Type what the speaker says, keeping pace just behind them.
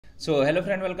So hello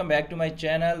friend, welcome back to my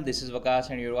channel. This is Waqas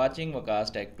and you're watching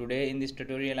Waqas Tech. Today in this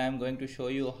tutorial I am going to show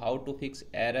you how to fix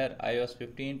error iOS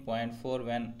 15.4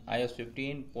 when iOS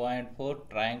 15.4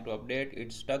 trying to update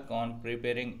it's stuck on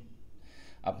preparing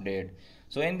update.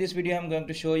 So in this video I am going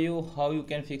to show you how you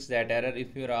can fix that error.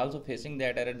 If you are also facing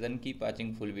that error, then keep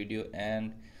watching full video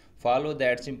and follow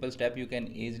that simple step. You can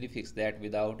easily fix that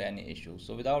without any issue.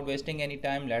 So without wasting any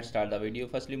time, let's start the video.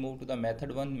 Firstly, move to the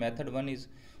method 1. Method 1 is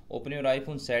open your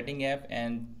iPhone setting app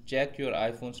and check your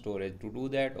iPhone storage. To do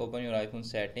that, open your iPhone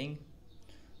setting.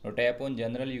 Now tap on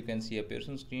general, you can see a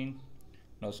person screen.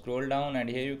 Now scroll down and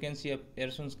here you can see a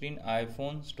person screen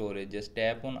iPhone storage. Just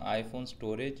tap on iPhone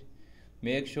storage.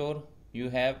 Make sure you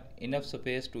have enough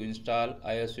space to install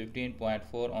iOS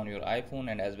 15.4 on your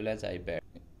iPhone and as well as iPad.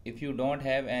 If you don't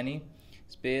have any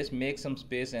space, make some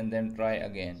space and then try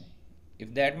again.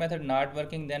 If that method not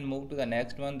working, then move to the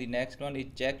next one. The next one is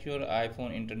check your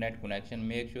iPhone internet connection.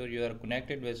 Make sure you are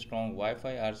connected with strong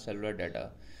Wi-Fi or cellular data.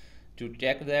 To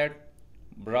check that,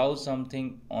 browse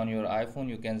something on your iPhone.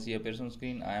 You can see a person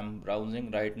screen. I am browsing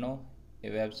right now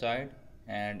a website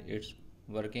and it's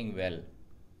working well.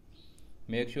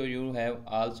 Make sure you have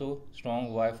also strong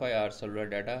Wi-Fi or cellular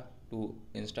data to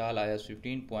install iOS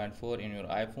 15.4 in your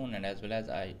iPhone and as well as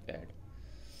iPad.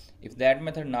 If that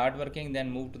method not working,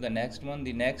 then move to the next one.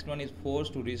 The next one is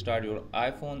force to restart your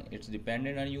iPhone. It's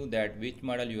dependent on you that which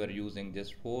model you are using.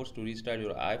 Just force to restart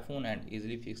your iPhone and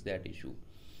easily fix that issue.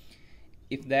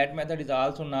 If that method is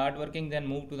also not working, then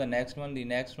move to the next one. The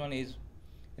next one is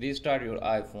restart your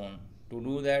iPhone. To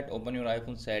do that, open your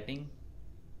iPhone setting.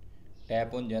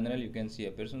 Tap on general, you can see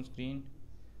a person screen.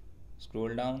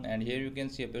 Scroll down and here you can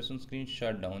see a person screen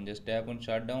shutdown. Just tap on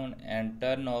shutdown and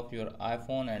turn off your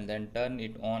iPhone and then turn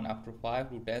it on after 5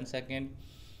 to 10 seconds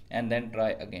and then try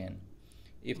again.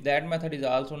 If that method is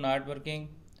also not working,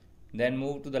 then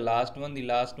move to the last one. The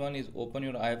last one is open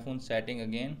your iPhone setting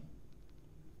again.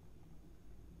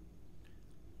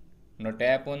 Now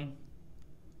tap on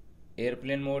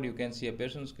airplane mode, you can see a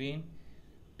person screen.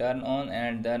 Turn on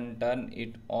and then turn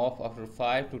it off after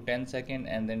 5 to 10 seconds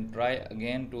and then try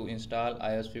again to install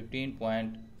iOS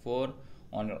 15.4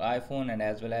 on your iPhone and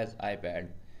as well as iPad.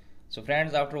 So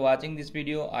friends, after watching this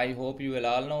video, I hope you will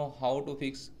all know how to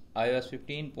fix iOS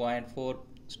 15.4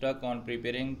 stuck on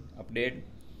preparing update.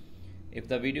 If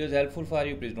the video is helpful for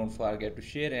you, please don't forget to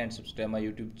share and subscribe my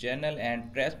YouTube channel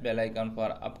and press bell icon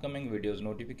for upcoming videos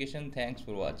notification. Thanks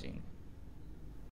for watching.